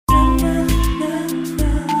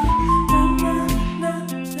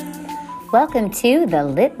Welcome to The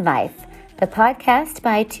Lit Life, the podcast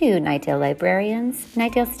by two Knightdale librarians,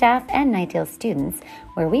 Knightdale staff, and Knightdale students,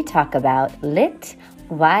 where we talk about lit,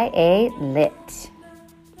 YA lit.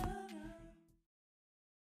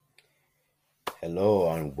 Hello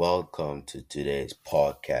and welcome to today's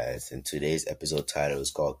podcast. And today's episode title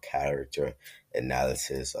is called Character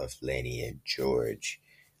Analysis of Lenny and George.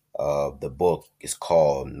 The book is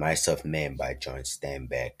called Mice of Men by John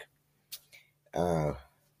Steinbeck.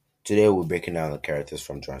 Today we're breaking down the characters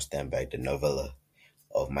from John Steinbeck, the novella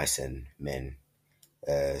of Mice and Men,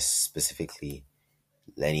 specifically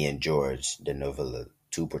Lenny and George, the novella,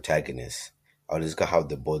 two protagonists. I'll discuss how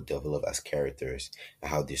they both develop as characters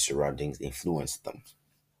and how their surroundings influence them.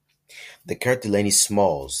 The character Lenny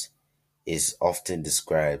Smalls is often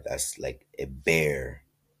described as like a bear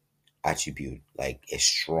attribute, like a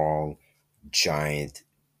strong, giant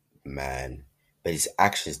man, but his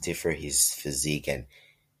actions differ his physique,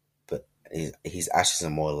 but his actions are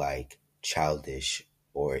more like childish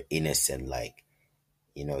or innocent, like,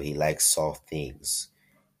 he likes soft things.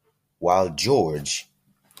 While George,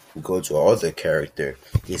 we go to our other character,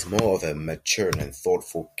 he's more of a mature and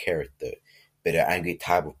thoughtful character, but an angry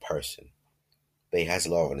type of person. But he has a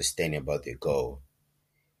lot of understanding about their goal.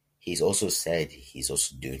 He's also said he's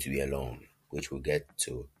also doomed to be alone, which we'll get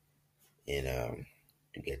to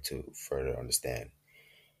further understand.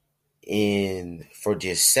 For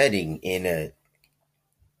this setting in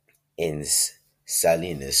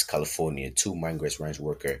Salinas, California, two migrant ranch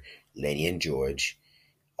worker, Lenny and George.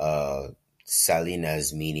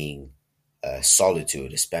 Salinas meaning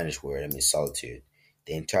solitude, the Spanish word, means solitude.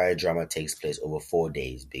 The entire drama takes place over 4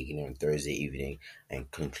 days, beginning on Thursday evening and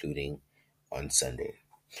concluding on Sunday.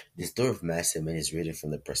 The story of Mice and Men is written from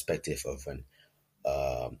the perspective of an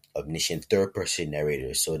omniscient third-person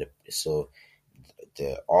narrator. So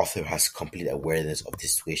the author has complete awareness of the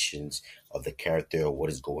situations of the character, what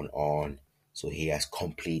is going on. So he has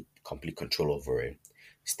complete control over it.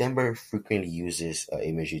 Steinbeck frequently uses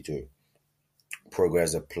imagery to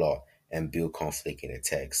progress the plot and build conflict in the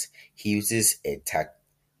text. He uses a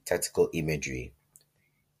tactical imagery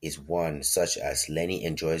is one such as Lenny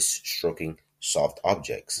enjoys stroking soft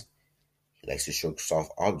objects. He likes to stroke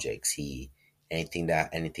soft objects. Anything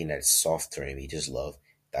that is soft for him, he just loves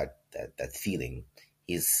that feeling.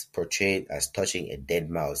 He's portrayed as touching a dead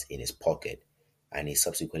mouse in his pocket, and he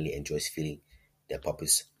subsequently enjoys feeling the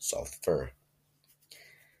puppy's soft fur.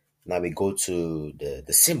 Now we go to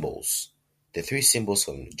the symbols. The three symbols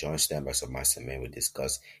from John Steinbeck's of Mice and Men we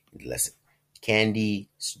discuss in the lesson.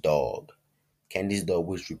 Candy's dog. Candy's dog,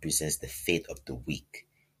 which represents the fate of the weak.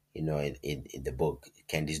 In the book,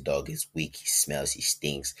 Candy's dog is weak. He smells, he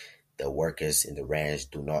stinks. The workers in the ranch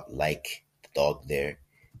do not like the dog there.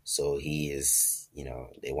 So he is,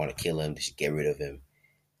 they want to kill him. They should get rid of him.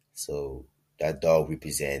 So that dog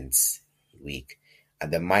represents weak.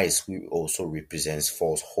 And the mice also represents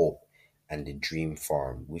false hope, and the dream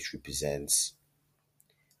farm, which represents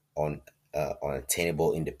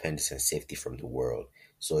unattainable independence and safety from the world.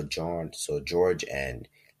 So George and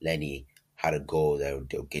Lenny had a goal that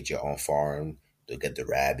they'll get your own farm, they'll get the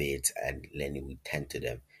rabbits, and Lenny will tend to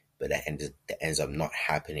them. But that ends up not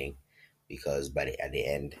happening, because at the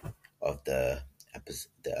end of the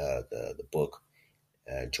book,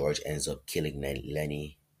 George ends up killing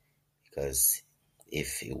Lenny, because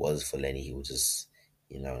if it wasn't for Lenny, he would just,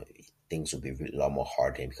 things would be a lot more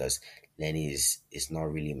hard to him, because Lenny is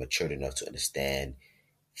not really matured enough to understand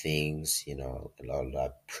things, a lot of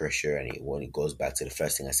that pressure. And when he goes back to the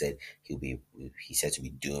first thing I said, he's said to be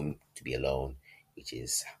doomed to be alone, which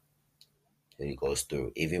is that he goes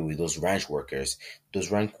through. Even with those ranch workers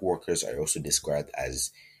are also described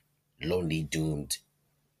as lonely, doomed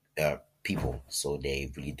people. So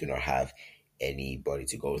they really do not have anybody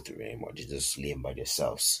to go through anymore. They just live by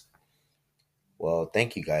themselves. Well,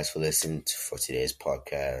 thank you guys for listening for today's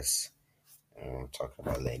podcast. Talking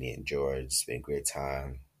about Lenny and George. It's been a great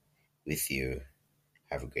time with you.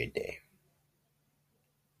 Have a great day.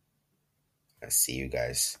 I'll see you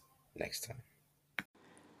guys next time.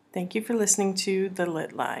 Thank you for listening to The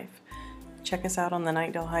Lit Life. Check us out on the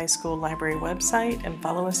Knightdale High School Library website and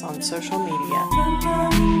follow us on social media.